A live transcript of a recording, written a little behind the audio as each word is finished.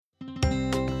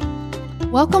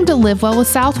Welcome to Live Well with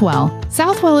Southwell.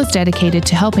 Southwell is dedicated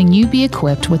to helping you be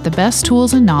equipped with the best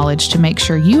tools and knowledge to make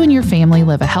sure you and your family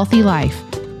live a healthy life.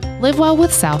 Live Well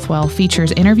with Southwell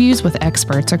features interviews with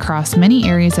experts across many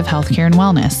areas of healthcare and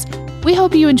wellness. We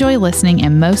hope you enjoy listening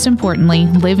and, most importantly,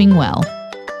 living well.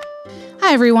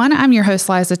 Hi, everyone. I'm your host,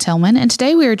 Liza Tillman, and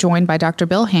today we are joined by Dr.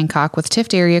 Bill Hancock with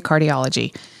Tift Area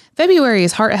Cardiology. February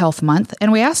is Heart Health Month,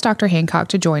 and we asked Dr. Hancock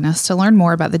to join us to learn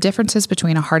more about the differences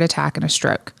between a heart attack and a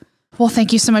stroke. Well,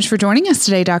 thank you so much for joining us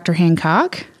today, Dr.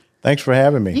 Hancock. Thanks for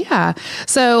having me. Yeah.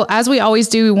 So as we always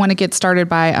do, we want to get started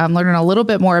by learning a little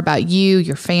bit more about you,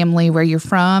 your family, where you're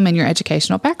from, and your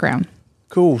educational background.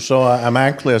 Cool. So I'm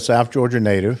actually a South Georgia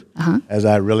native, as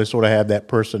I really sort of have that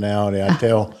personality. I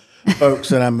tell folks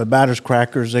that I'm about as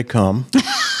cracker as they come.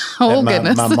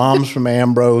 Goodness. My mom's from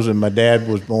Ambrose, and my dad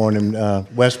was born in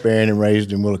West Barron and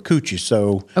raised in Willacoochee.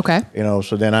 So,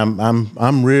 so then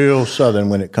I'm real Southern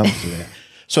when it comes to that.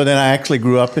 So then I actually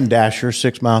grew up in Dasher,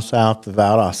 6 miles south of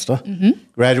Valdosta.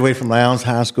 Graduated from Lowndes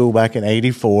High School back in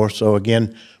 '84. So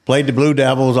again, played the Blue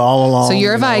Devils all along. So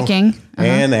you're a Viking.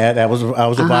 And I was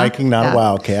a Viking, not a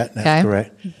Wildcat. That's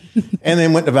correct. And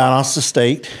then went to Valdosta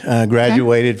State,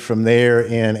 graduated from there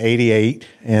in '88.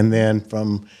 And then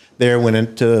from there went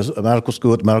into a medical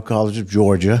school at the Medical College of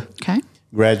Georgia.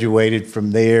 Graduated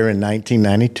from there in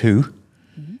 1992.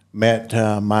 Met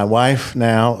my wife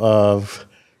now of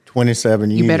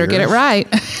 27 years. You better get it right.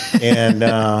 And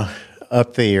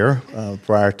up there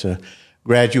prior to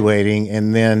graduating.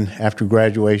 And then after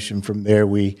graduation from there,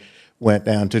 we went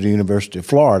down to the University of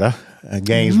Florida,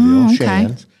 Gainesville,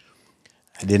 Shands.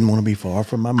 I didn't want to be far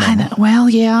from my mom. I know. Well,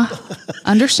 yeah,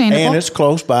 understandable. And it's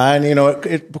close by, and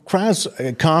it requires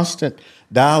a constant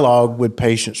dialogue with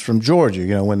patients from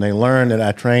Georgia. When they learn that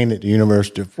I trained at the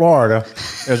University of Florida,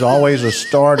 there's always a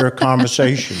starter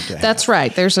conversation to have. That's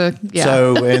right. There's a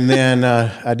So, and then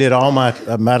I did all my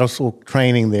medical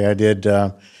training there. I did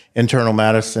internal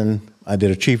medicine. I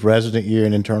did a chief resident year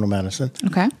in internal medicine.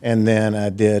 And then I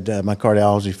did my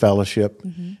cardiology fellowship.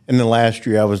 And then last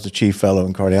year I was the chief fellow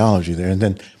in cardiology there. And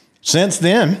then since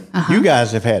then, you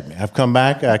guys have had me. I've come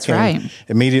back. I came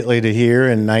immediately to here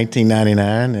in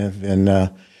 1999. I've been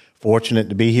fortunate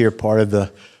to be here, part of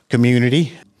the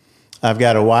community. I've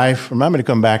got a wife. Remind me to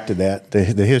come back to that, the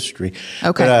history.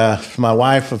 But, my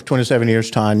wife of 27 years,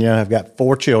 Tanya. I've got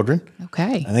 4 children.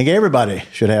 I think everybody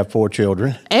should have 4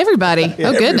 children. Everybody?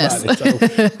 Oh, goodness.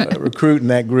 So, recruiting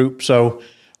that group. So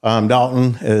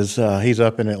Dalton is he's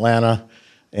up in Atlanta,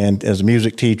 and as a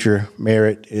music teacher.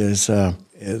 Merritt is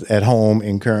at home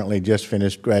and currently just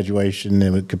finished graduation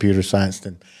in computer science.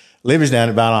 And Livy's down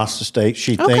at Valdosta State.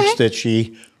 She thinks that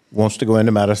she wants to go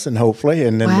into medicine, hopefully.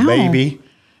 And then the baby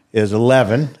is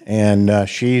 11, and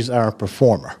she's our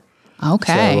performer.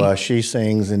 So she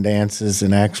sings and dances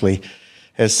and actually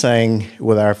has sang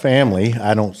with our family.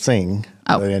 I don't sing,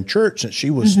 but in church since she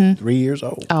was 3 years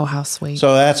old. Oh, how sweet.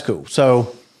 So that's cool.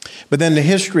 So, but then the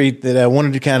history that I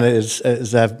wanted to kind of,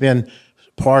 as I've been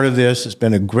part of this, it's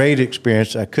been a great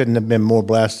experience. I couldn't have been more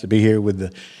blessed to be here with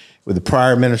the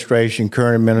prior administration,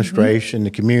 current administration,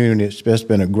 the community. It's just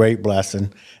been a great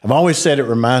blessing. I've always said it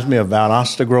reminds me of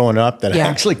Valdosta growing up, that I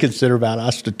actually consider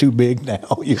Valdosta too big now.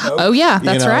 Oh, yeah,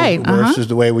 that's right. Versus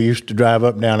the way we used to drive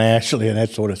up and down Ashley and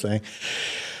that sort of thing.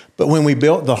 But when we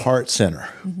built the Heart Center,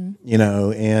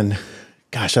 and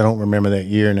gosh, I don't remember that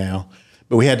year now,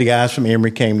 but we had the guys from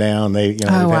Emory came down. We've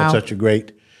had such a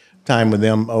great time with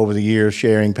them over the years,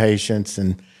 sharing patients,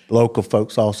 and local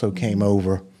folks also came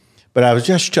over. But I was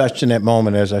just touched in that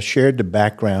moment as I shared the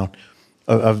background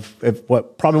of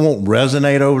what probably won't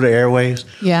resonate over the airwaves,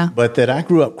 but that I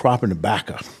grew up cropping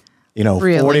tobacco,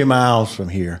 40 miles from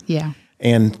here.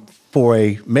 And for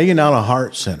a $1 million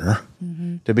heart center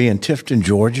to be in Tifton,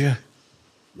 Georgia,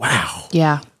 wow.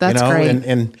 Yeah, that's great.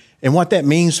 And what that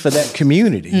means for that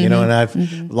community, and I've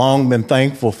long been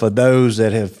thankful for those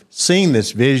that have seen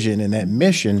this vision and that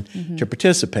mission to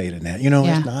participate in that.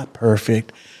 It's not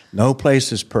perfect. No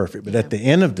place is perfect. But at the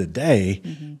end of the day,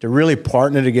 to really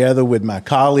partner together with my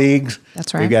colleagues.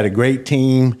 That's right. We've got a great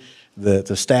team,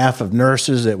 the staff of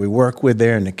nurses that we work with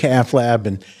there in the cath lab,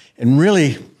 and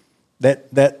really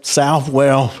that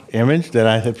Southwell image that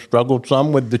I have struggled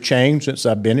some with the change since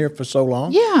I've been here for so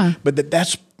long. But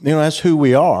that's who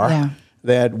we are,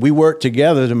 that we work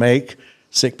together to make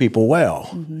sick people well.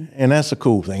 And that's a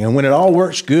cool thing. And when it all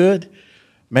works good,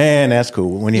 man, that's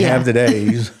cool. When you have the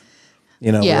days...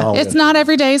 it's not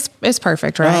every day is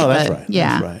perfect, right? Oh, that's right.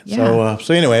 That's right.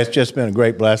 So anyway, it's just been a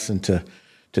great blessing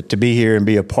to be here and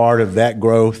be a part of that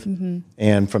growth.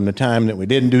 And from the time that we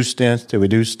didn't do stents to we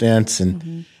do stents,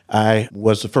 and I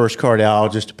was the first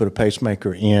cardiologist to put a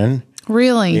pacemaker in.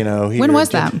 Really? When was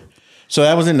that? So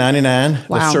that was in 99.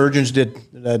 Wow. The surgeons did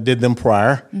them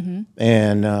prior,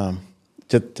 and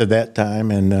to that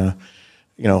time, and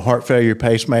heart failure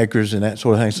pacemakers and that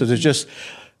sort of thing. So there's just,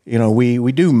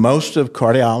 we do most of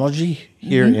cardiology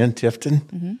here in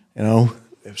Tifton.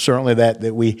 Certainly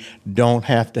that we don't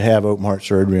have to have open heart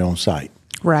surgery on site.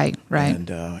 Right. And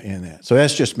that. So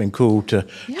that's just been cool to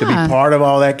be part of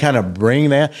all that, kind of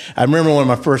bring that. I remember one of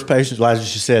my first patients, Liza,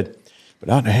 she said, "But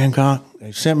Dr. Hancock,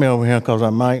 they sent me over here because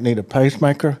I might need a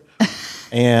pacemaker.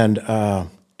 And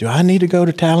do I need to go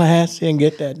to Tallahassee and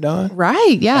get that done?"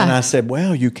 Right, yeah. And I said,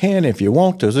 "Well, you can if you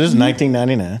want to." So this is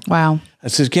 1999. Wow. I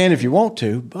said, "You can if you want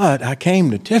to, but I came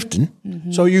to Tifton,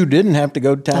 so you didn't have to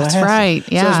go to Tallahassee." That's right,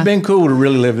 yeah. So it's been cool to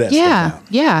really live that stuff out.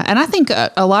 Yeah, and I think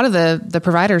a lot of the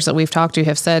providers that we've talked to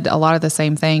have said a lot of the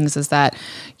same things, is that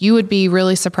you would be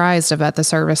really surprised about the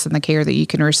service and the care that you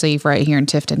can receive right here in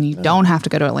Tifton. You don't have to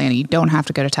go to Atlanta. You don't have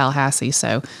to go to Tallahassee.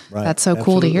 So that's so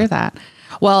cool to hear that.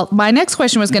 Well, my next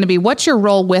question was going to be, what's your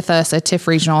role with us at Tiff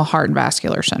Regional Heart and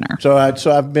Vascular Center? So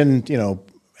I've been,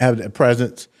 have a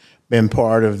presence, been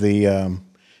part of the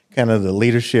kind of the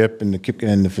leadership and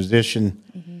the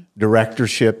physician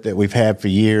directorship that we've had for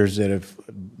years, that have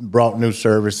brought new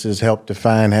services, helped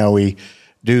define how we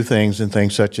do things and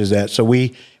things such as that. So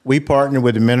we partner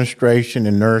with administration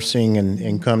and nursing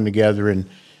and come together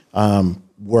and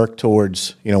work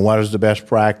towards, what is the best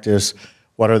practice,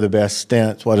 what are the best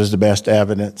stents, what is the best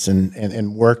evidence,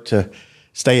 and work to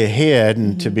stay ahead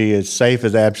and to be as safe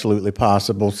as absolutely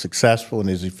possible, successful and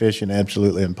as efficient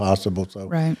absolutely impossible.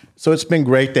 So it's been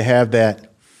great to have that,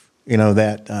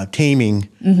 that teaming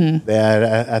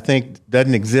that I think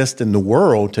doesn't exist in the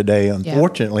world today,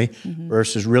 unfortunately,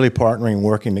 versus really partnering and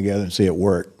working together and see it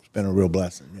work. It's been a real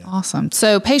blessing. Yeah. Awesome.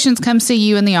 So patients come see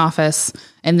you in the office,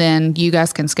 and then you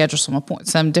guys can schedule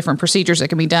some different procedures that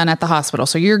can be done at the hospital.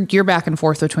 So you're back and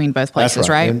forth between both places, That's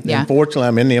right? And, yeah. Fortunately,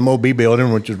 I'm in the MOB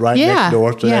building, which is right next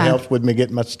door, so that helps with me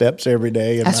getting my steps every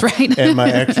day and and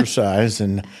my exercise.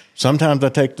 And sometimes I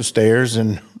take the stairs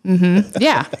and.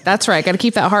 Yeah, that's right. Got to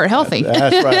keep that heart healthy.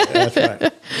 That's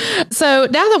right. So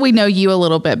now that we know you a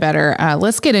little bit better,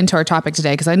 let's get into our topic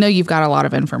today, because I know you've got a lot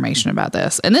of information about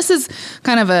this. And this is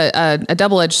kind of a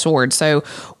double-edged sword. So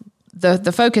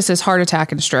the focus is heart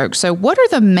attack and stroke. So what are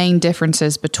the main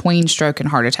differences between stroke and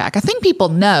heart attack? I think people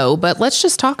know, but let's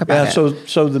just talk about it.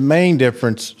 So the main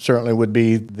difference certainly would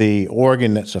be the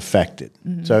organ that's affected.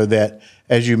 So that,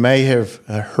 as you may have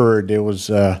heard, there was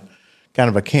kind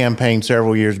of a campaign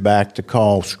several years back to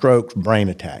call strokes brain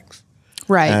attacks.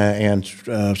 Right.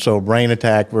 So brain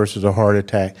attack versus a heart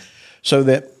attack. So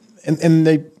that, and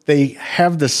they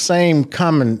have the same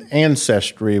common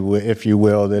ancestry, if you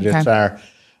will, that it's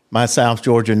my South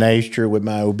Georgia nature with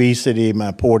my obesity,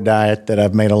 my poor diet that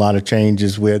I've made a lot of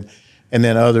changes with, and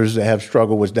then others that have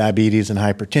struggled with diabetes and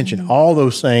hypertension. All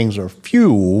those things are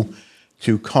fuel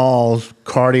to cause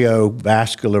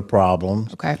cardiovascular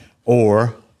problems.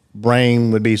 Or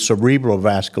brain would be cerebral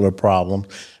vascular problems,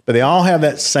 but they all have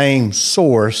that same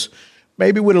source,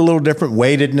 maybe with a little different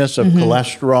weightedness of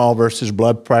cholesterol versus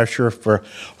blood pressure for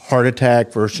heart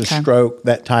attack versus stroke,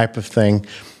 that type of thing.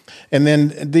 And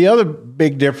then the other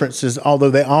big difference is, although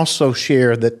they also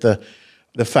share that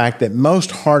the fact that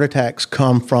most heart attacks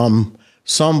come from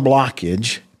some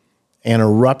blockage and a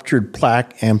ruptured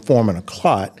plaque and forming a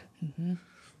clot,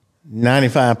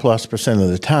 95+% of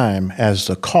the time as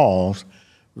the cause,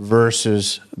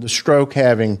 versus the stroke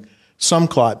having some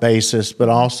clot basis, but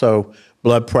also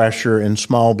blood pressure and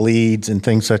small bleeds and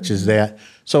things such as that.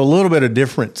 So a little bit of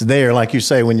difference there. Like you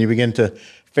say, when you begin to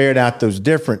ferret out those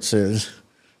differences,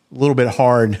 a little bit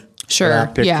hard Sure.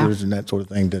 out pictures and that sort of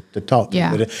thing to talk to.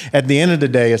 But at the end of the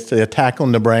day, it's the attack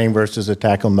on the brain versus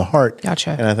attack on the heart. Gotcha.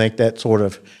 And I think that sort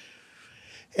of,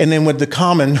 and then with the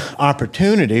common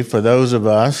opportunity for those of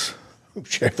us who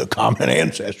share the common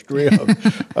ancestry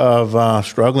of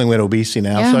struggling with obesity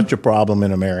now, such a problem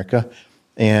in America,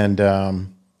 and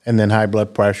then high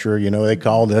blood pressure. You know, they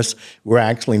call this, we're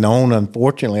actually known,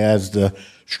 unfortunately, as the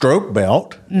stroke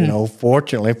belt. You know,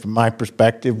 fortunately, from my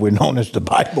perspective, we're known as the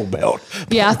Bible Belt.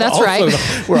 Yeah, that's right.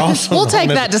 We're also we'll take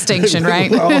that distinction, right?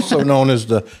 We're also known as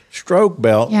the stroke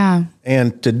belt. Yeah.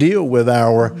 And to deal with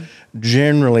our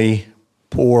generally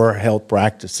poor health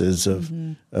practices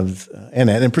and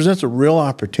it presents a real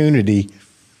opportunity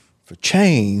for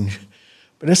change,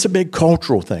 but it's a big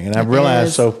cultural thing. And I've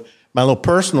realized, so my little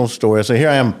personal story, so here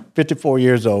I am, 54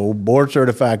 years old, board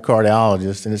certified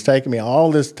cardiologist, and it's taken me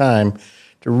all this time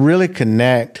to really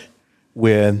connect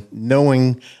with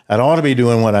knowing I ought to be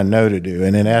doing what I know to do.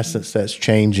 And in essence, that's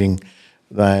changing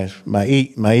my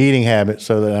eating habits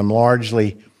so that I'm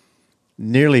largely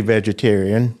nearly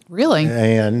vegetarian. Really?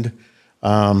 And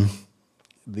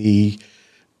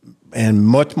and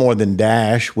much more than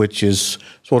DASH, which is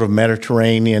sort of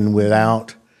Mediterranean with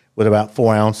about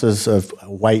 4 ounces of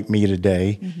white meat a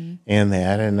day and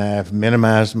I've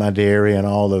minimized my dairy and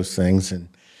all those things. And,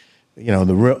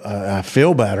 I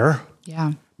feel better.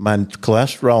 Yeah. My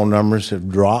cholesterol numbers have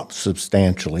dropped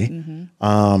substantially.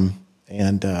 And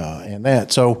that.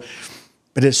 So,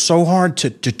 but it's so hard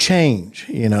to change,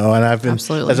 and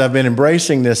Absolutely. as I've been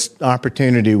embracing this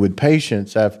opportunity with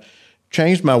patients, I've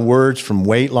changed my words from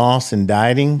weight loss and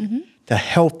dieting to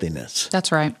healthiness.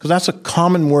 That's right. Because that's a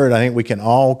common word I think we can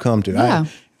all come to. Yeah.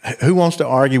 Who wants to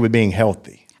argue with being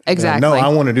healthy? Exactly. No, I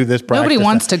want to do this practice. Nobody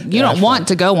wants to, you don't want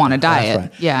to go on a diet.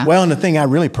 Right. Yeah. Well, and the thing I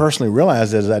really personally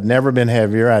realized is I'd never been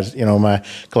heavier. My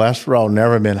cholesterol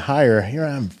never been higher. Here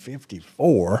I'm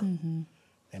 54.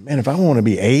 And man, if I want to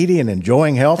be 80 and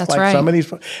enjoying health some of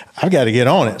these, I've got to get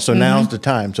on it. So now's the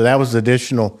time. So that was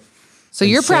additional. So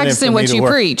you're practicing what you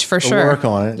preach, for sure. Work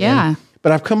on it. Yeah.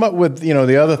 But I've come up with,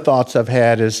 the other thoughts I've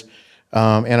had is in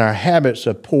our habits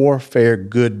of poor, fair,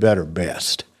 good, better,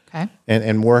 best. Okay.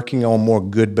 And working on more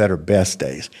good, better, best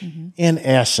days. In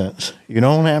essence, you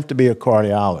don't have to be a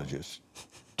cardiologist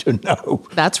to know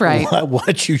that's right.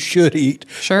 what you should eat,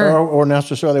 sure, or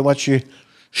necessarily what you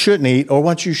shouldn't eat, or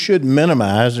what you should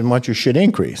minimize and what you should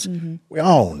increase. We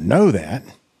all know that.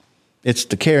 It's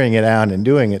the carrying it out and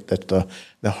doing it that's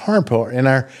the hard part in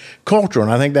our culture.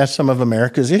 And I think that's some of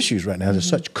America's issues right now. There's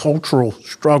such cultural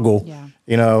struggle,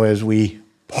 as we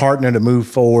partner to move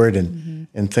forward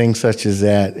and things such as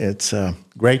that. It's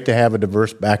great to have a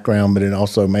diverse background, but it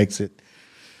also makes it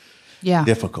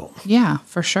difficult. Yeah,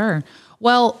 for sure.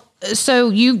 Well, so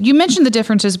you mentioned the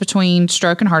differences between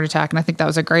stroke and heart attack, and I think that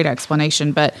was a great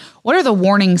explanation. But what are the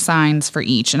warning signs for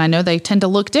each? And I know they tend to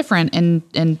look different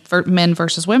in for men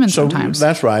versus women sometimes.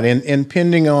 That's right. And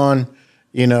depending on,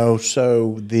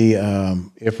 so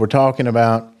the if we're talking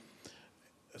about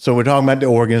the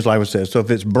organs, like we said. So if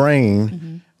it's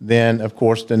brain, then of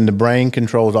course, the brain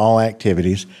controls all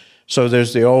activities. So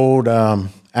there's the old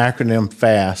acronym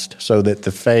FAST, so that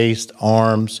the face,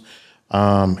 arms,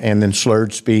 and then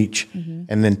slurred speech,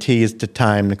 and then T is the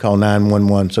time to call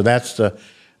 911. So that's the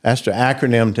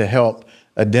acronym to help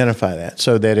identify that.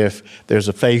 So that if there's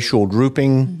a facial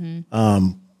drooping,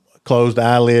 closed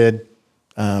eyelid,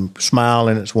 smile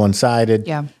and it's one-sided,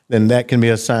 then that can be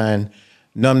a sign.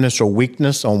 Numbness or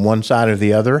weakness on one side or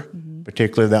the other,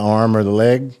 particularly the arm or the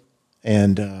leg,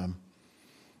 and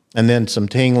then some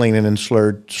tingling and then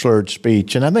slurred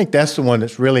speech. And I think that's the one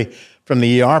that's really, from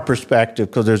the ER perspective,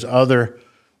 because there's other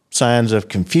signs of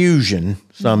confusion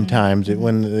sometimes.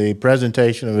 When the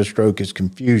presentation of a stroke is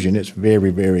confusion, it's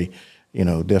very, very,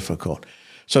 difficult.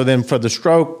 So then for the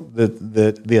stroke,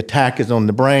 the attack is on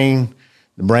the brain.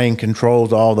 The brain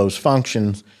controls all those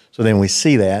functions. So then we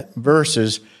see that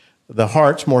versus the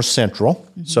heart's more central.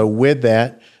 So with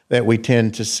that we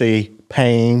tend to see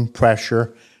pain,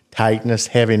 pressure, tightness,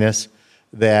 heaviness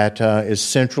that is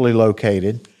centrally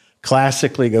located.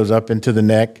 Classically goes up into the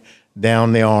neck,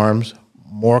 down the arms,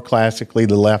 more classically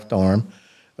the left arm,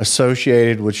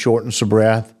 associated with shortness of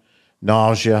breath,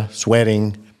 nausea,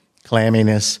 sweating,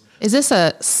 clamminess. Is this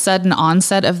a sudden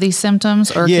onset of these symptoms,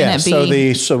 or can it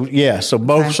be? So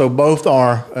both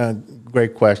are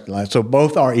great question. So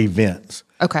both are events.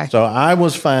 Okay. So I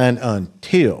was fine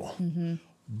until,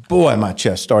 boy, my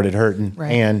chest started hurting,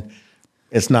 and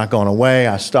it's not going away.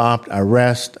 I stopped. I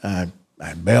rest. I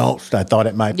belched. I thought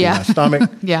it might be my stomach.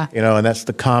 And that's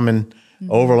the common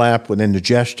overlap with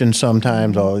indigestion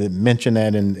sometimes. I'll mention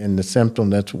that in the symptom.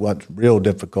 That's what's real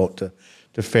difficult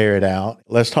to ferret out.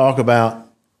 Let's talk about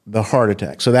the heart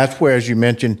attack. So that's where, as you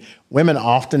mentioned, women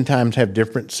oftentimes have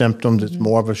different symptoms. It's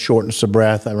more of a shortness of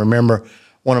breath. I remember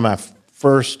one of my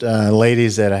first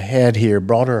ladies that I had here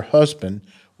brought her husband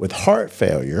with heart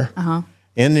failure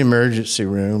in the emergency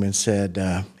room and said,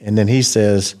 and then he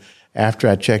says, after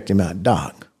I checked him out,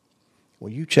 "Doc, will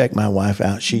you check my wife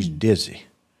out? She's dizzy."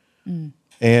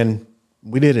 And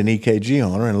we did an EKG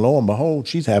on her, and lo and behold,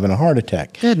 she's having a heart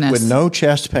attack. Goodness. With no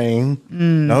chest pain,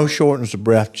 no shortness of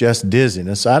breath, just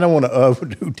dizziness. I don't want to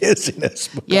overdo dizziness.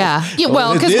 Well,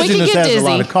 because we can get dizziness has dizzy. a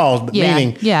lot of cause, but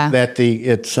meaning that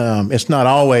it's not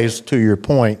always, to your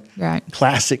point,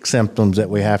 classic symptoms that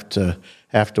we have to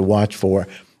watch for.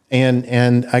 And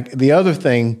the other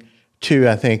thing too,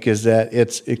 I think, is that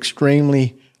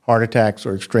heart attacks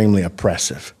are extremely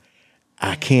oppressive.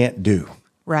 I can't do.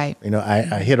 Right.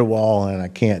 I hit a wall and I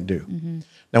can't do.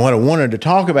 Now, what I wanted to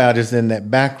talk about is in that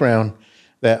background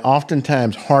that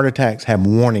oftentimes heart attacks have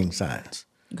warning signs.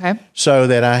 Okay. So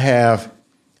that I have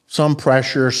some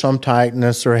pressure, some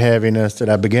tightness or heaviness that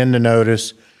I begin to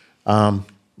notice.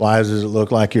 why does it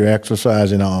look like you're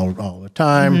exercising all the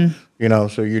time?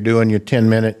 So you're doing your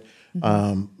 10-minute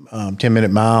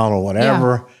 10-minute mile or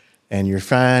whatever, and you're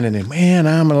fine. And then, man,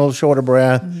 I'm a little short of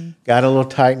breath, got a little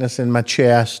tightness in my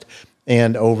chest,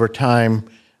 and over time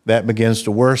that begins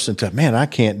to worsen to, man, I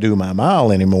can't do my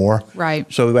mile anymore.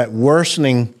 Right. So that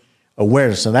worsening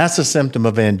awareness, and that's a symptom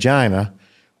of angina,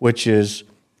 which is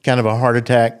kind of a heart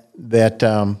attack. That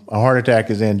a heart attack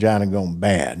is angina going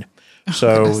bad.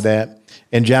 So that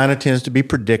angina tends to be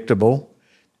predictable,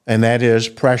 and that is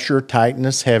pressure,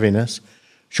 tightness, heaviness,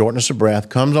 shortness of breath,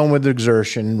 comes on with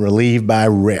exertion, relieved by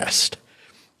rest.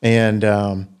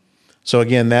 And so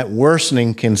again, that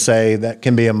worsening can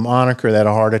be a moniker that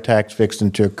a heart attack's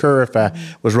fixing to occur. If I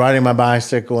was riding my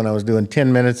bicycle and I was doing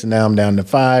 10 minutes and now I'm down to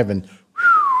 5 and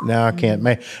now I can't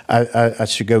make, I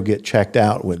should go get checked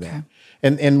out with that.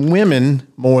 And women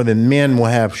more than men will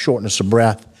have shortness of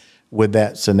breath with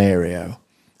that scenario.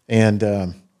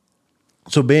 And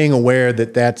so being aware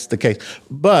that that's the case.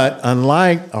 But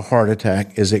unlike a heart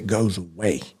attack is it goes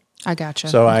away. I gotcha.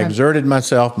 So I exerted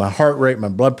myself, my heart rate, my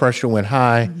blood pressure went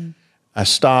high. I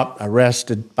stopped, I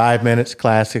rested 5 minutes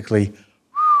classically,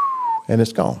 and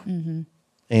it's gone.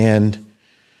 And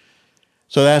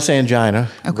so that's angina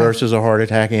versus a heart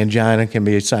attack. Angina can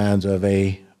be signs of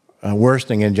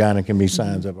worsening angina can be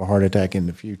signs of a heart attack in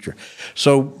the future.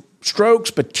 So strokes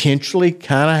potentially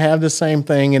kind of have the same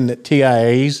thing in the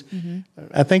TIAs.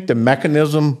 I think the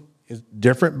mechanism is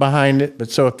different behind it,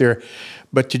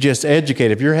 but to just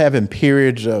educate, if you're having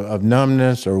periods of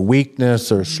numbness or weakness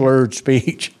or slurred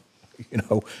speech, you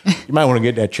might want to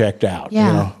get that checked out.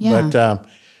 But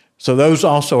so those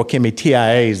also can be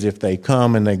TIAs if they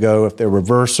come and they go, if they're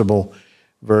reversible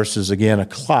versus, again, a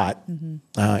clot in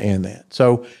that.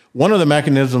 So one of the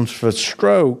mechanisms for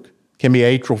stroke can be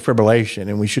atrial fibrillation,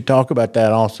 and we should talk about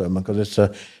that also because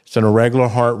it's an irregular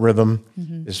heart rhythm.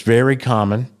 It's very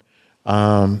common,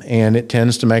 and it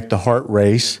tends to make the heart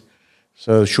race,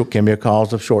 so it can be a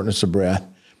cause of shortness of breath.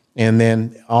 And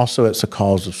then also it's a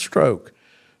cause of stroke.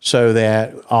 So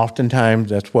that oftentimes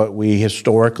that's what we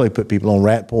historically put people on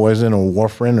rat poison or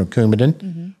warfarin or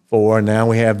Coumadin for. Now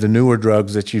we have the newer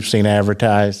drugs that you've seen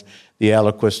advertised, the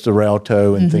Eliquis, the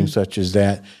Xarelto, and things such as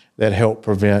that help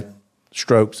prevent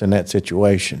strokes in that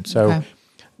situation. So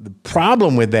the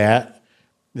problem with that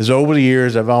is over the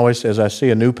years, I've always said, as I see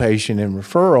a new patient in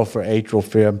referral for atrial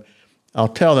fib, I'll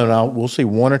tell them we'll see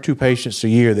 1 or 2 patients a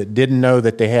year that didn't know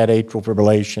that they had atrial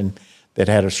fibrillation that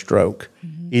had a stroke.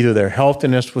 Either their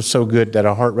healthiness was so good that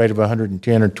a heart rate of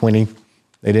 110 or 20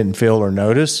 they didn't feel or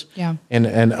notice.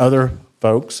 And other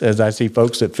folks, as I see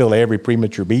folks that feel every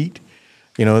premature beat,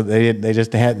 they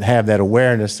just hadn't have that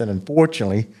awareness. And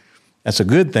unfortunately, that's a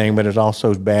good thing, but it's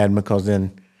also bad because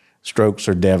then strokes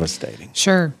are devastating.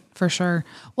 Sure, for sure.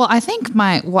 Well, I think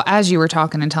as you were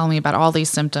talking and telling me about all these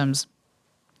symptoms,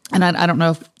 and I don't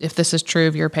know if this is true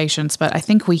of your patients, but I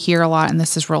think we hear a lot, and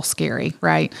this is real scary,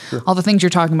 right? Sure. All the things you're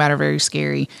talking about are very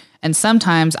scary. And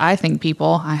sometimes I think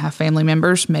I have family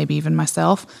members, maybe even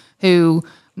myself, who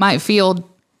might feel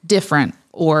different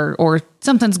or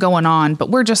something's going on, but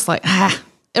we're just like,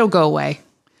 it'll go away.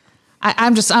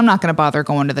 I'm not going to bother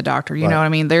going to the doctor. You know what I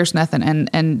mean? There's nothing.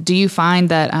 And do you find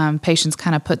that patients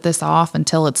kind of put this off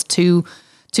until it's too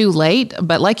late?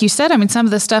 But like you said, I mean, some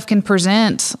of this stuff can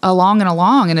present along.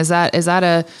 And is that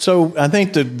a... So I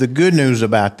think the good news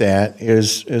about that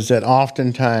is that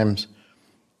oftentimes,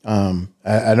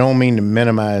 I don't mean to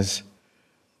minimize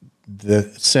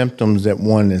the symptoms that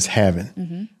one is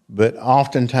having, but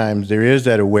oftentimes there is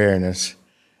that awareness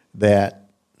that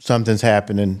something's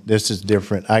happening, this is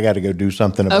different, I got to go do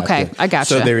something about it. Okay, I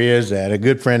gotcha. So there is that. A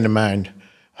good friend of mine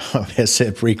has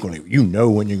said frequently,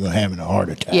 when you're going to have a heart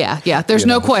attack. Yeah. There's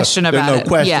no question about it. There's no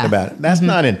question about it. That's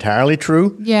not entirely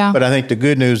true. Yeah. But I think the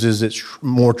good news is it's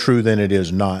more true than it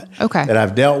is not. Okay. That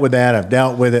I've dealt with that. I've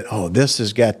dealt with it. Oh, this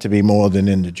has got to be more than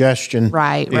indigestion.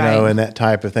 Right. And that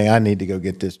type of thing. I need to go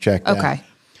get this checked out. Okay.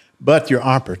 But your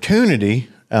opportunity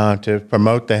to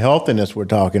promote the healthiness we're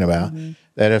talking about,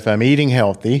 that if I'm eating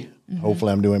healthy,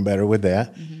 hopefully I'm doing better with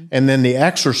that. And then the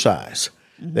exercise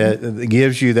that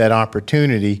gives you that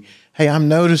opportunity. Hey, I'm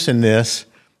noticing this,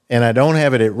 and I don't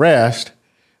have it at rest,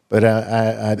 but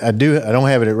I don't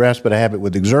have it at rest, but I have it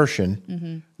with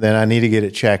exertion. Then I need to get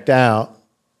it checked out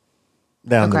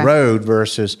down the road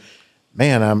versus,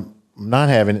 man, I'm not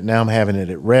having it now, I'm having it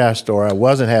at rest, or I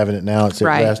wasn't having it now, it's at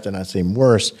rest, and I seem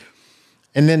worse.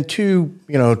 And then two,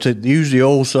 to use the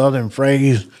old Southern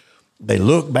phrase, they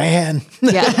look bad.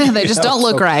 Yeah, they just don't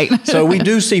look right. So we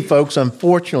do see folks,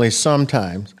 unfortunately,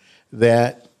 sometimes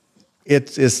that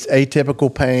it's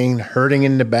atypical pain, hurting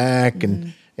in the back,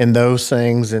 and those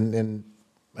things. And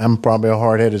I'm probably a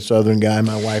hard-headed Southern guy,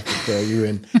 my wife would tell you,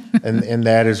 and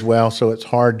that as well. So it's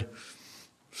hard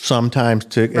sometimes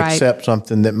to accept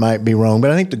something that might be wrong.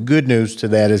 But I think the good news to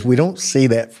that is we don't see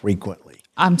that frequently.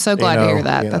 I'm so glad to hear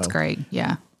that. That's great.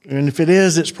 Yeah. And if it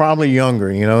is, it's probably younger,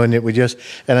 and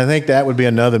and I think that would be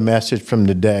another message from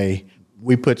today.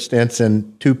 We put stents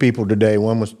in 2 people today.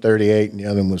 One was 38 and the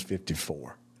other one was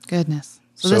 54. Goodness.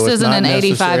 So this isn't an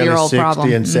 85-year-old problem.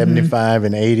 60 and 75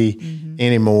 and 80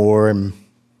 anymore. And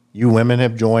you women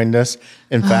have joined us.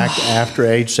 In fact, after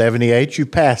age 78, you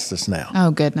passed us now.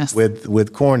 Oh, goodness.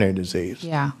 With coronary disease.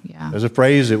 Yeah, yeah. There's a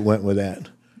phrase that went with that.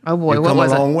 Oh, boy. You've what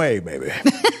was it? come a long way, baby.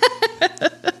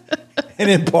 And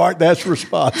in part, that's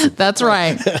responsible. That's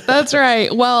right. That's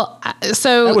right. Well,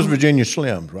 so... That was Virginia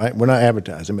Slims, right? We're not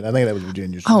advertising, but I think that was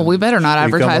Virginia Slims. Oh, we better not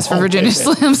advertise for Virginia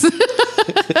Slims.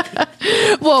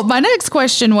 Well, my next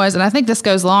question was, and I think this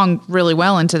goes along really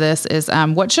well into this, is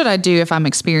what should I do if I'm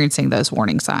experiencing those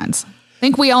warning signs? I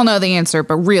think we all know the answer,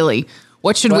 but really,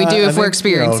 what should we do if we're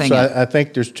experiencing it? I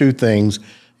think there's 2 things.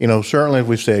 Certainly, as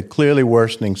we've said, clearly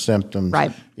worsening symptoms.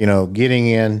 Right. Getting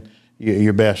in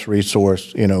your best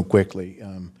resource, quickly.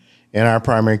 In our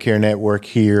primary care network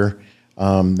here,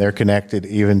 they're connected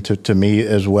even to me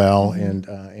as well,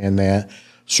 and that.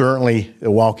 Certainly,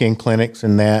 the walk-in clinics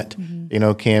and that,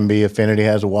 can be. Affinity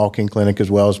has a walk-in clinic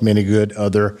as well as many good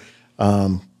other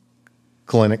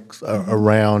clinics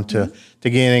around to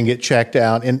get in and get checked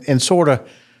out and sort of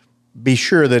be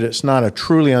sure that it's not a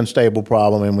truly unstable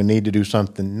problem and we need to do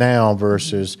something now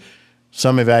versus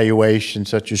some evaluation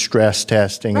such as stress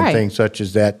testing and things such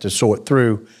as that to sort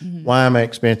through why am I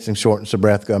experiencing shortness of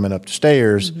breath coming up the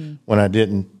stairs when I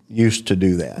didn't used to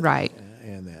do that. Right.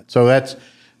 And that. So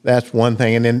that's one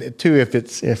thing. And then 2, if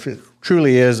it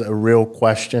truly is a real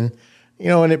question, and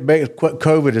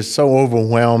COVID is so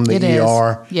overwhelmed, the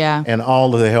ER and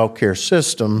all of the healthcare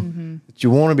system that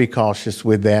you want to be cautious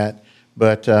with that.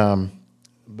 But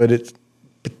it's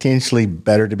potentially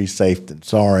better to be safe than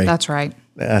sorry. That's right.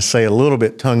 I say a little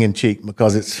bit tongue-in-cheek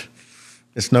because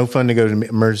it's no fun to go to the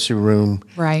emergency room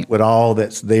with all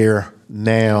that's there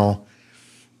now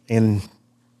and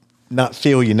not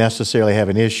feel you necessarily have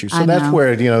an issue. So that's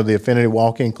where, the Affinity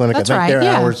Walk-In Clinic, I think their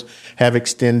hours have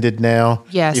extended now.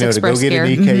 Yes, to go get an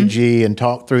EKG and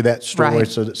talk through that story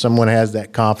so that someone has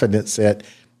that confidence that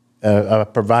a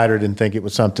provider didn't think it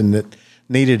was something that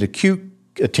needed acute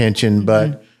attention,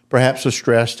 but perhaps a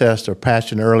stress test or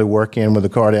patch an early work in with a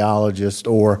cardiologist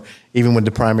or even with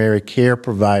the primary care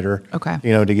provider,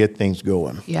 to get things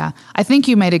going. Yeah. I think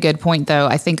you made a good point, though.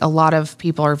 I think a lot of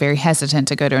people are very hesitant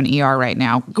to go to an ER right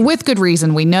now with good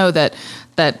reason. We know that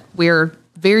we're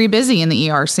very busy in the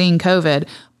ER seeing COVID,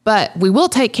 but we will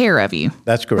take care of you.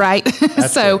 That's correct. Right?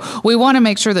 That's so correct. We want to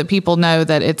make sure that people know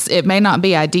that it may not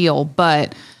be ideal,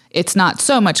 but it's not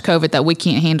so much COVID that we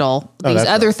can't handle these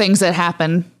other things that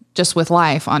happen just with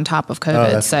life on top of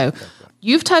COVID. So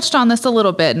you've touched on this a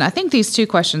little bit, and I think these 2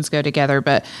 questions go together,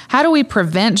 but how do we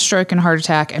prevent stroke and heart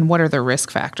attack, and what are the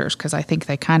risk factors? Because I think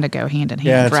they kind of go hand in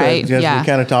hand, right? We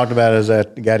kind of talked about as I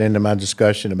got into my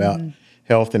discussion about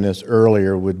healthiness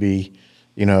earlier would be,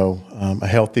 a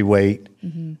healthy weight.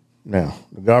 Now,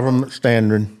 the government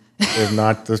standard is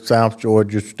not the South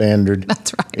Georgia standard.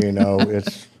 That's right.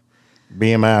 It's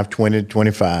BMI of 20 to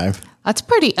 25. That's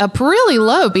a really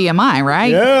low BMI,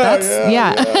 right?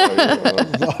 Yeah.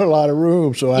 A lot of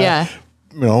room. So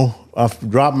I've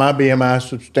dropped my BMI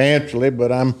substantially,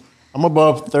 but I'm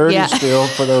above 30 still.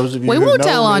 For those of you, we who won't know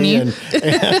tell on you.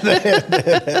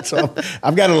 So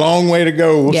I've got a long way to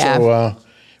go. Yeah. So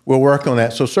we'll work on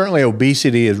that. So certainly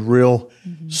obesity is real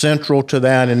central to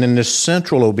that, and then this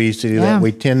central obesity that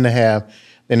we tend to have,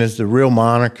 then is the real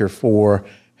moniker for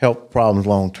health problems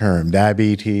long term: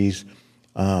 diabetes.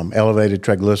 Elevated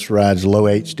triglycerides, low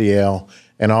HDL,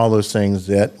 and all those things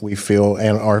that we feel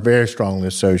and are very strongly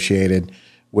associated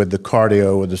with the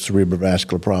cardio or the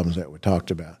cerebrovascular problems that we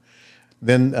talked about.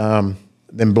 Then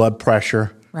blood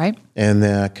pressure, right,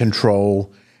 and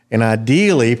control, and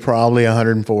ideally probably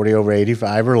 140 over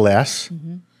 85 or less.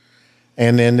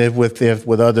 And then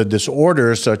with other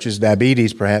disorders such as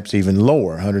diabetes, perhaps even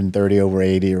lower, 130 over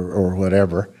 80 or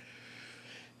whatever.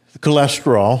 The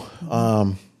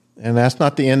cholesterol. And that's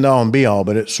not the end-all and be-all,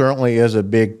 but it certainly is a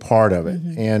big part of it.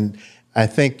 And I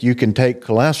think you can take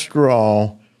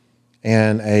cholesterol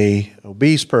and a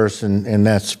obese person, and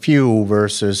that's few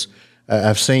versus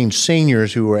I've seen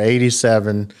seniors who were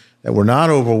 87 that were not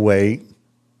overweight,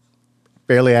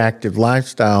 fairly active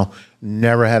lifestyle,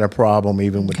 never had a problem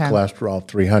even with cholesterol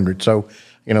 300. So,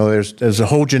 there's a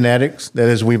whole genetics that,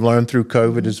 as we've learned through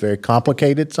COVID, is very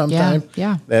complicated sometimes.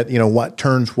 That, what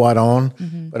turns what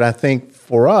on. But I think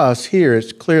for us here,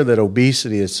 it's clear that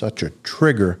obesity is such a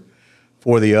trigger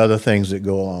for the other things that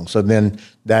go along. So then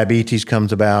diabetes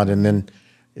comes about, and then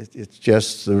it's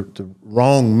just the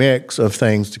wrong mix of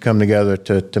things to come together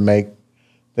to make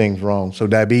things wrong. So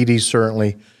diabetes,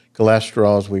 certainly,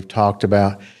 cholesterol, as we've talked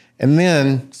about, and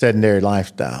then sedentary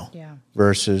lifestyle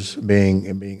versus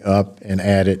being up and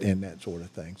at it and that sort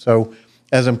of thing. So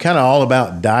as I'm kind of all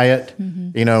about diet,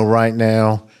 right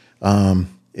now,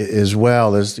 as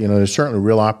well as, there's certainly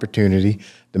real opportunity.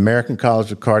 The American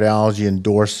College of Cardiology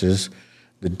endorses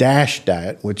the DASH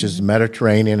diet, which is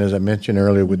Mediterranean, as I mentioned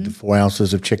earlier, with the 4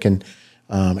 ounces of chicken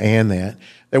and that.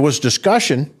 There was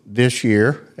discussion this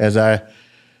year as I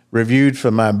reviewed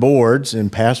for my boards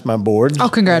and passed my boards. Oh,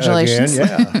 congratulations.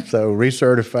 Again, so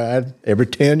recertified every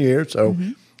 10 years. So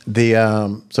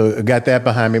so I got that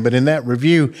behind me. But in that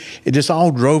review, it just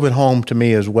all drove it home to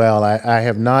me as well. I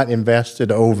have not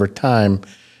invested over time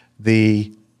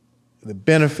the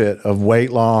benefit of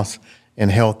weight loss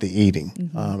and healthy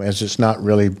eating, as it's not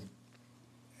really.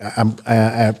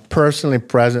 I personally,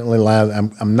 presently, I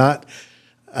am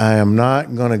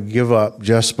not going to give up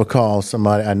just because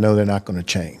somebody I know they're not going to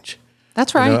change.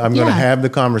 That's right. I'm going to have the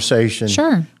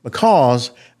conversation,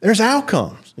 because there's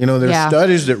outcomes. There's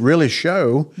studies that really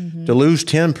show to lose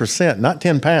 10%, not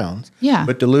 10 pounds,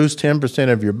 but to lose 10%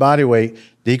 of your body weight,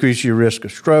 decrease your risk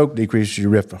of stroke, decrease your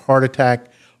risk of heart attack,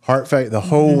 heart failure, the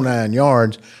whole 9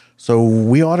 yards. So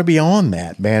we ought to be on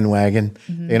that bandwagon,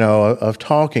 of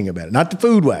talking about it. Not the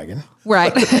food wagon.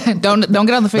 Right. Don't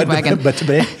get on the food wagon.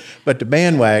 But the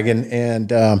bandwagon and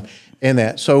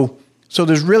that. So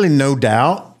there's really no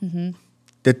doubt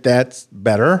that that's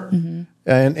better.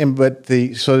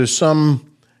 So there's some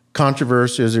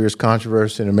controversies. There is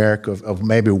controversy in America of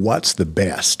maybe what's the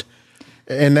best.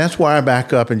 And that's why I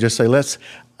back up and just say,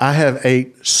 I have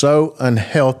ate so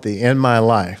unhealthy in my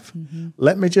life.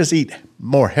 Let me just eat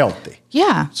more healthy.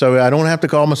 Yeah. So I don't have to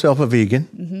call myself a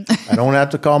vegan. I don't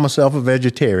have to call myself a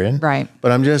vegetarian. Right.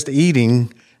 But I'm just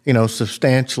eating,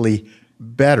 substantially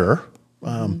better.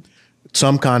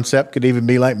 Some concept could even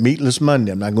be like meatless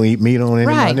Monday. I'm not going to eat meat on any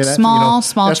Monday. Right. Small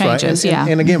changes. Right.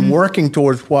 And again, working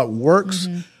towards what works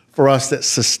for us that's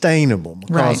sustainable.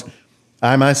 Because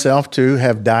I myself too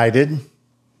have dieted,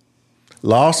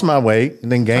 lost my weight, and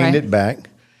then gained it back.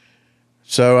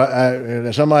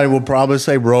 So somebody will probably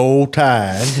say roll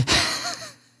tide.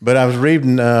 But I was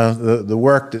reading the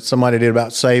work that somebody did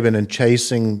about Saban and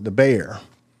chasing the bear.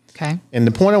 Okay. And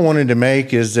the point I wanted to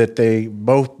make is that they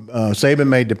both, Saban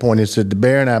made the point, he said, the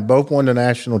bear and I both won the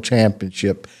national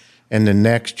championship, and the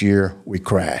next year we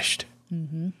crashed.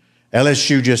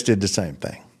 LSU just did the same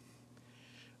thing.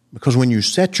 Because when you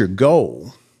set your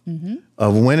goal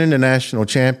of winning the national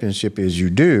championship as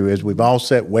you do, as we've all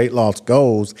set weight loss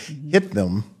goals, hit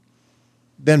them,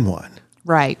 then what?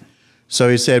 Right. So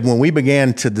he said, when we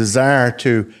began to desire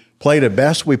to play the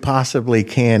best we possibly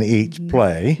can each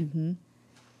play,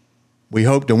 we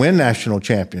hope to win national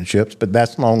championships, but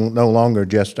that's no longer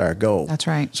just our goal. That's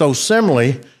right. So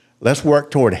similarly, let's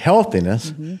work toward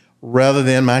healthiness rather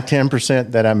than my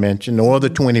 10% that I mentioned or the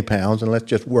 20 pounds, and let's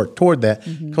just work toward that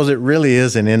because it really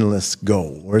is an endless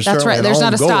goal. That's right. There's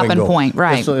not a stopping point,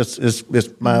 right?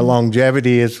 It's my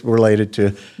longevity is related to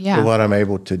what I'm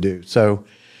able to do. So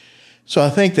I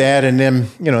think that, and then,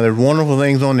 there's wonderful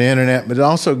things on the internet, but it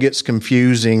also gets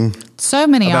confusing. So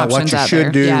many about options what you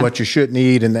should do, what you shouldn't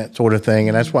eat, and that sort of thing.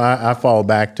 And that's why I fall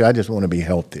back to, I just want to be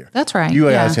healthier. That's right. You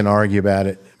guys can argue about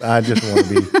it. I just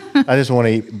want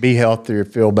to be healthier,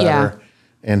 feel better,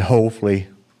 and hopefully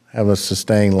have a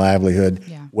sustained livelihood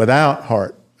without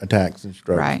heart attacks and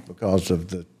strokes because of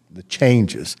the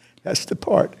changes. That's the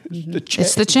part.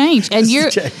 It's the change. And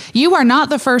you are not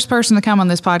the first person to come on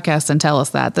this podcast and tell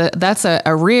us that. That's a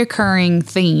reoccurring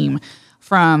theme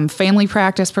from family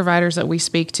practice providers that we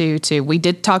speak to. We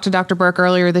did talk to Dr. Burke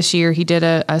earlier this year. He did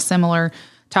a similar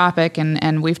topic,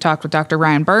 and we've talked with Dr.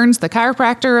 Ryan Burns, the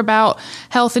chiropractor, about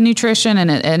health and nutrition,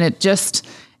 and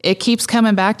it keeps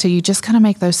coming back to you just kind of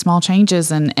make those small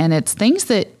changes, and it's things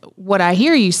that what I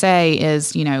hear you say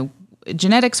is,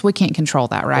 genetics, we can't control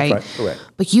that, right? That's right, correct.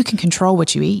 But you can control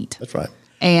what you eat. That's right.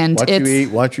 And what you eat,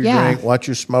 what you drink, what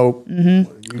you smoke. You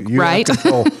have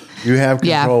control. You have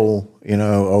control,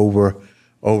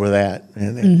 over that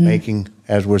and making,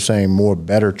 as we're saying, more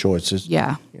better choices.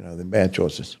 Than bad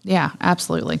choices. Yeah,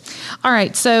 absolutely. All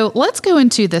right, so let's go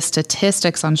into the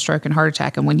statistics on stroke and heart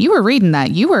attack. And when you were reading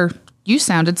that, you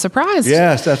sounded surprised.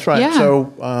 Yes, that's right. Yeah.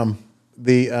 So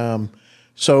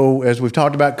So as we've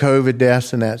talked about COVID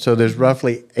deaths and that, so there's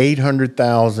roughly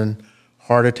 800,000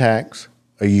 heart attacks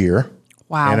a year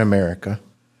in America.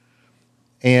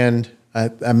 And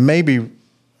I may be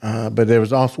but there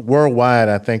was also worldwide,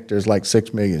 I think there's like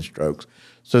 6 million strokes.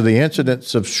 So the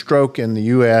incidence of stroke in the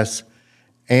U.S.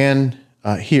 and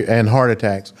here and heart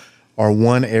attacks are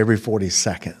 1 every 40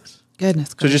 seconds.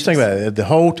 Goodness. So just think about it. The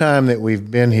whole time that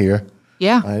we've been here,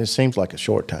 Yeah. it seems like a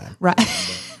short time. Right.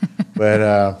 But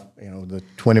the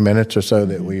 20 minutes or so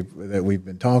that we've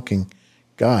been talking,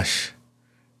 gosh.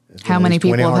 How many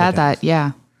people have had that?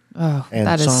 Yeah. Oh, And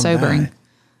that is some sobering. died.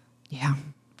 Yeah.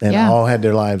 And Yeah. all had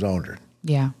their lives altered.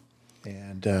 Yeah.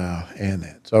 And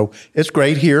that. So it's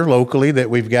great here locally that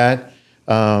we've got,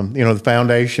 the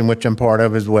foundation, which I'm part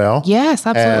of as well. Yes,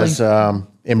 absolutely. Has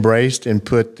embraced and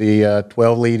put the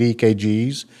 12 lead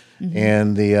EKGs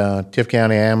and the Tift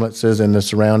County ambulances and the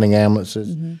surrounding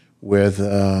ambulances with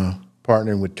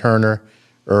partnering with Turner,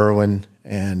 Irwin,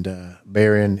 and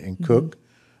Berrien and Cook.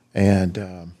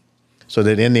 And so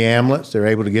that in the ambulance, they're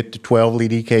able to get the 12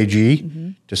 lead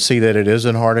EKG to see that it is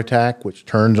a heart attack, which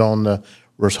turns on the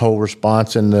whole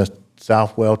response in the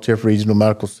Southwell Tift Regional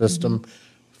Medical System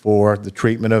for the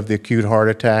treatment of the acute heart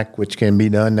attack, which can be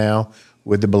done now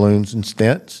with the balloons and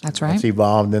stents. That's right. It's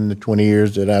evolved in the 20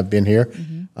 years that I've been here.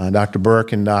 Dr.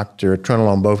 Burke and Dr.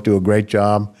 Trenelon both do a great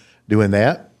job doing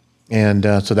that. And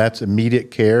so that's immediate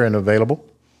care and available.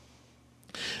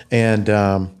 And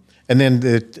then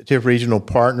the Tift Regional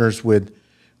partners with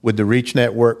the REACH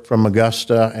network from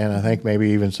Augusta, and I think maybe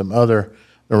even some other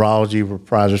neurology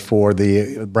reprisers for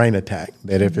the brain attack,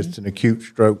 that if it's an acute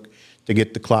stroke, to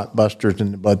get the clot busters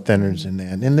and the blood thinners and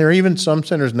that. And there are even some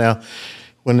centers now,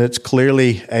 when it's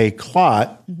clearly a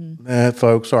clot,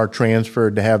 folks are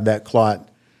transferred to have that clot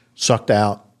sucked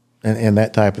out and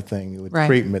that type of thing with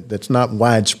treatment that's not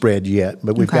widespread yet.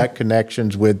 But we've got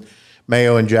connections with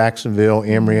Mayo in Jacksonville,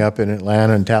 Emory up in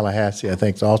Atlanta, and Tallahassee, I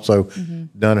think, has also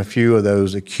done a few of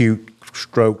those acute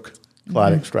stroke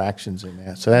clot extractions in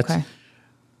that. So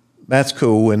that's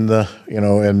cool.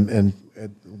 And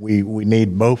we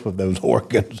need both of those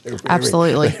organs.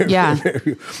 Absolutely. Yeah.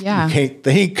 You can't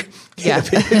think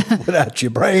without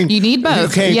your brain. You need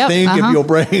both. You can't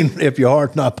think if your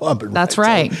heart's not pumping. That's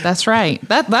right. That's right.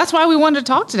 That's why we wanted to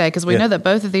talk today, because we know that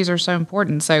both of these are so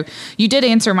important. So you did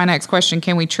answer my next question.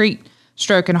 Can we treat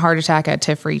stroke and heart attack at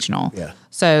Tift Regional? Yeah.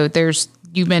 So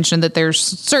you mentioned that there's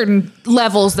certain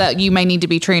levels that you may need to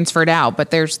be transferred out,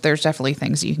 but there's definitely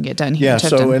things that you can get done here. Yeah. in Tifton.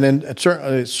 So and then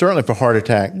certainly for heart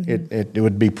attack, it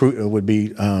would be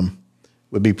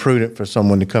prudent for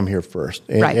someone to come here first.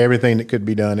 Right. Everything that could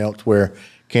be done elsewhere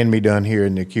can be done here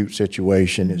in the acute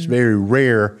situation. It's very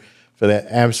rare for that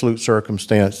absolute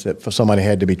circumstance that for somebody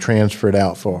had to be transferred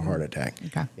out for a heart attack.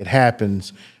 Okay. It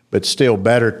happens, but still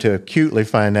better to acutely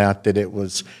find out that it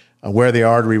was where the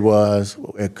artery was,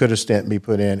 could a stent be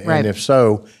put in, and if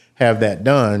so, have that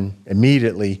done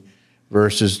immediately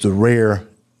versus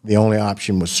the only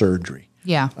option was surgery.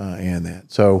 Yeah. And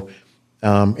that. So,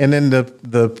 and then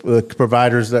the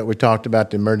providers that we talked about,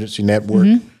 the emergency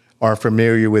network, are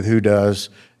familiar with who does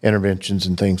interventions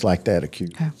and things like that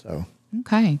acute. Okay. So.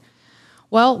 Okay.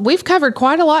 Well, we've covered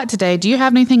quite a lot today. Do you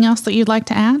have anything else that you'd like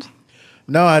to add?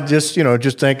 No, I just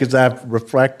think as I've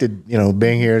reflected,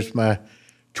 being here is my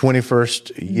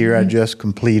 21st year I just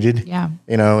completed. Yeah.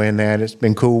 And that it's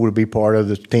been cool to be part of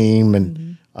this team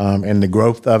and the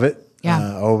growth of it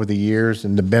over the years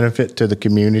and the benefit to the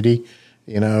community,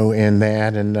 and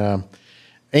that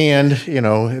and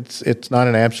it's not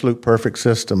an absolute perfect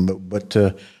system, but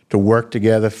to work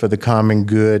together for the common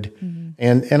good.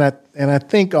 And I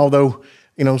think although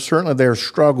certainly there are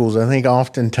struggles, I think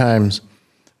oftentimes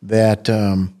that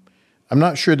I'm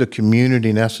not sure the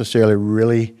community necessarily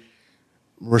really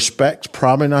respects,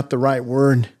 probably not the right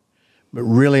word, but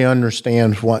really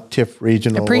understands what Tift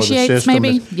Regional appreciates, or the system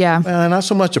maybe? is. Yeah. Not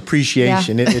so much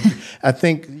appreciation. Yeah. I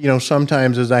think,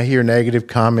 sometimes as I hear negative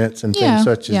comments and things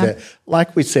such as that,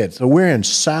 like we said, so we're in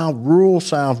rural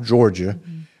South Georgia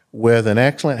with an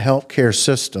excellent healthcare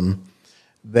system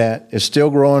that is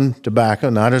still growing tobacco,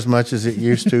 not as much as it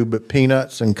used to, but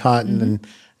peanuts and cotton and,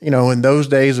 in those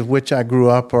days of which I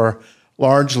grew up are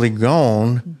largely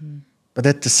gone. But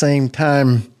at the same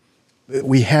time,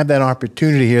 we have that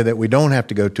opportunity here that we don't have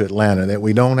to go to Atlanta, that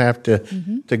we don't have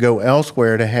to go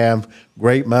elsewhere to have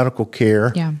great medical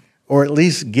care, or at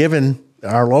least given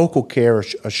our local care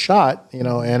a shot, and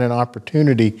an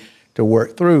opportunity to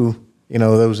work through,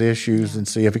 those issues and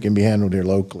see if it can be handled here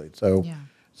locally. So,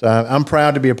 so I'm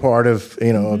proud to be a part of,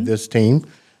 of this team,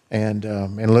 and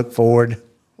look forward,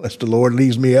 unless the Lord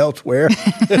leads me elsewhere,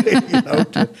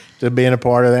 to being a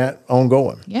part of that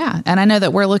ongoing. Yeah. And I know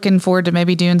that we're looking forward to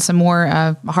maybe doing some more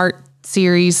heart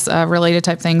series related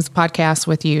type things, podcasts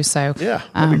with you. So yeah,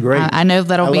 that'd be great. I know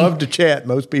that'll be. I love to chat.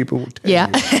 Most people will tell yeah.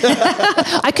 you.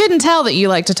 I couldn't tell that you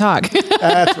like to talk.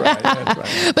 That's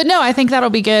right. But no, I think that'll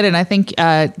be good. And I think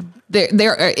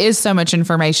there is so much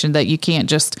information that you can't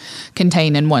just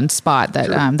contain in one spot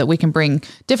that that we can bring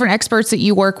different experts that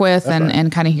you work with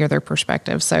and kind of hear their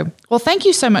perspective. So, well, thank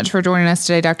you so much for joining us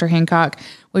today, Dr. Hancock.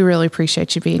 We really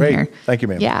appreciate you being here. Thank you,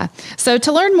 ma'am. Yeah. So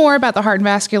to learn more about the Heart and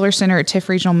Vascular Center at Tiff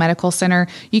Regional Medical Center,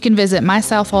 you can visit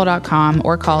mysouthwell.com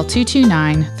or call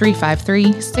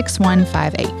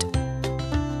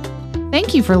 229-353-6158.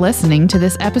 Thank you for listening to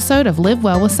this episode of Live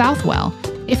Well with Southwell.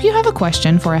 If you have a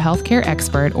question for a healthcare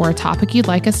expert or a topic you'd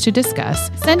like us to discuss,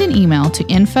 send an email to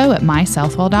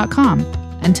info@mysouthwell.com.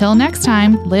 Until next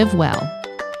time, live well.